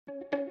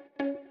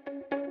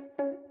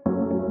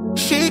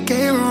She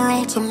gave her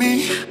all to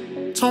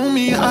me, told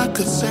me I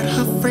could set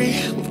her free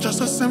with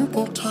just a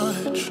simple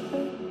touch.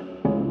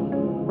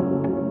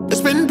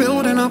 It's been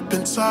building up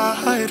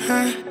inside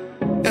her,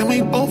 and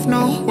we both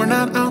know we're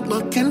not out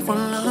looking for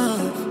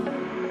love.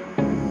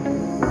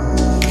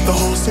 The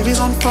whole city's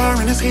on fire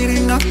and it's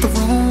heating up the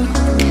room.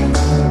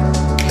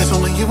 It's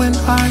only you and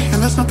I,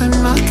 and there's nothing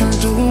I can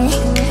do.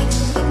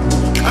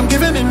 I'm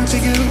giving in to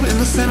you in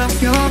the scent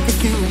of your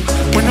perfume.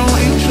 We're no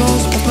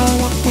angels, we know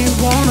what we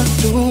wanna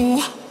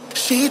do.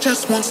 She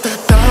just wants that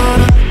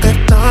daughter,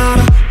 that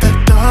daughter,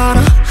 that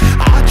daughter.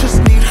 I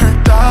just need her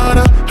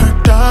daughter,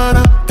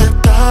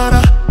 that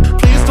daughter.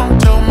 Please don't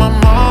tell my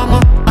mama,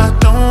 I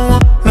don't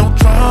want no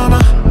drama.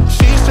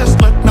 She's just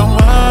like no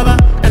other,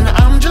 and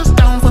I'm just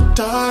down for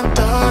daughter,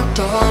 daughter,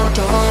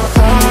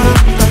 daughter,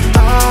 that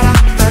daughter,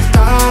 that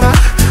daughter.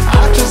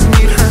 I just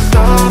need her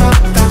daughter,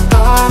 that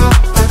daughter,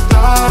 that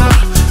daughter.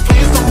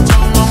 Please don't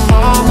tell my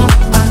mama,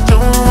 I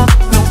don't want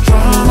no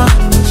drama.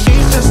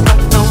 She's just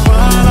like no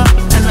other,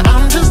 and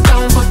I'm just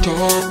down for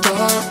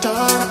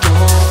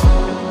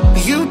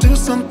you do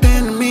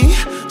something to me,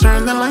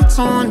 turn the lights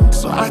on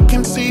so I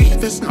can see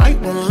this night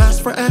won't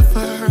last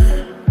forever.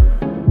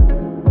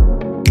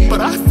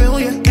 But I feel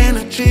your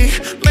energy,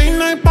 late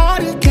night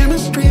body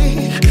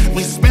chemistry.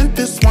 We spent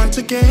this one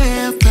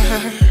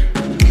together.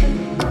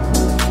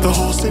 The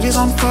whole city's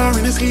on fire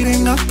and it's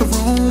heating up the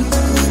room.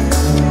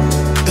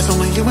 It's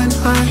only you and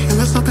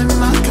there's nothing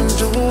I can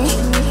do.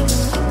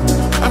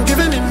 I'm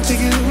giving in to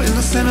you in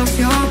the scent of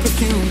your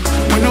perfume.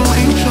 We're no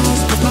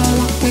angels, but know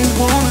what we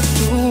wanna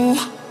do.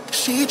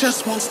 She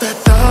just wants that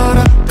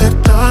daughter,